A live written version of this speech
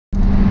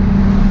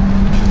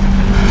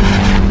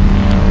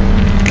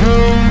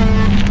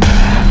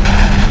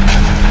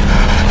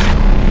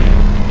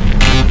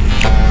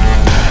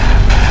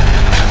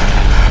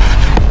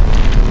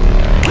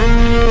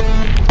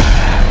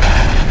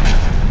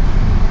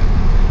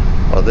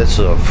This is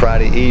a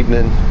Friday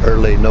evening,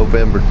 early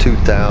November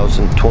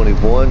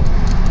 2021.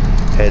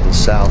 Heading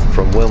south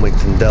from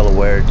Wilmington,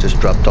 Delaware. Just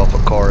dropped off a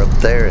car up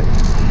there and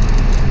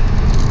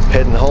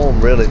heading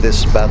home. Really,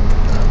 this is about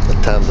the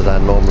time that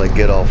I normally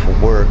get off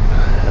of work,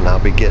 and I'll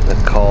be getting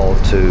a call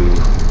to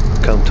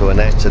come to an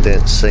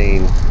accident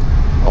scene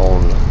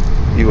on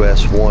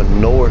US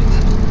 1 North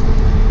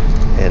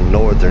in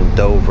northern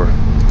Dover.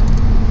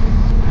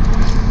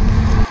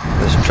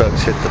 This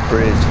truck's hit the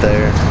bridge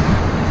there.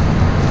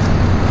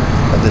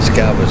 This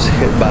guy was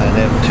hit by an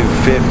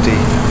F-250,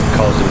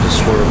 caused him to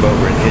swerve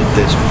over and hit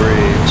this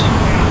bridge.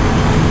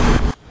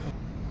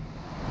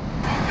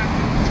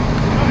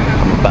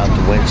 I'm about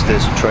to winch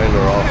this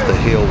trailer off the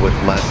hill with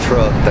my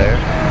truck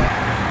there,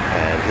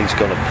 and he's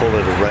going to pull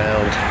it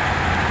around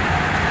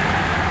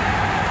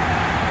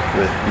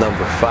with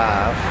number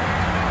 5.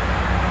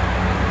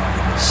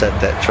 Set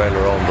that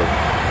trailer on the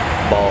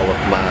ball of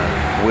my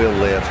wheel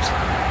lift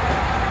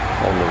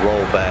on the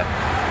rollback.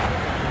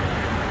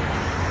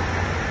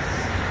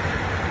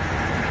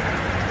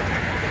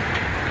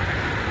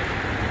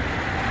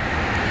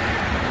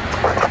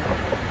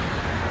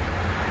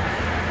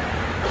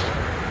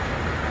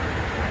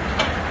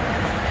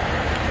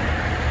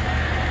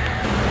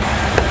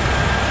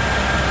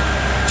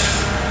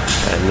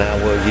 And now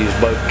we'll use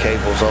both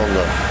cables on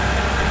the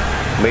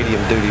medium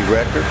duty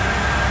wrecker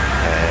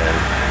and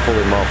pull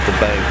him off the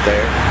bank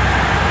there.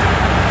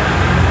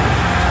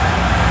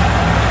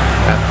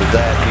 After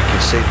that, you can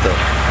see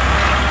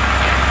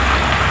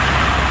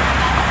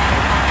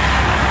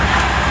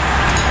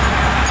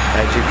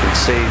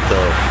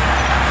the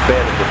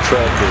bed of the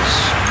truck is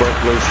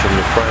broke loose from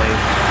the frame.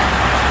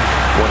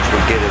 Once we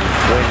get him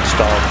winched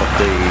off of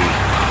the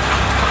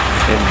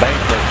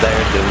embankment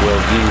there, then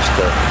we'll use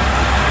the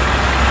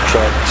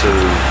truck to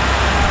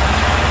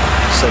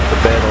set the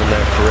bed on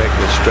there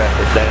correctly, strap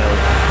it down.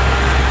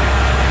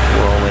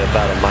 We're only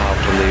about a mile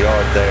from the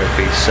yard there. It'd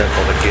be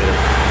simple to get him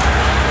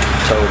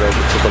towed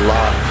over to the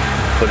lot,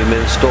 put him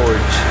in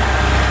storage.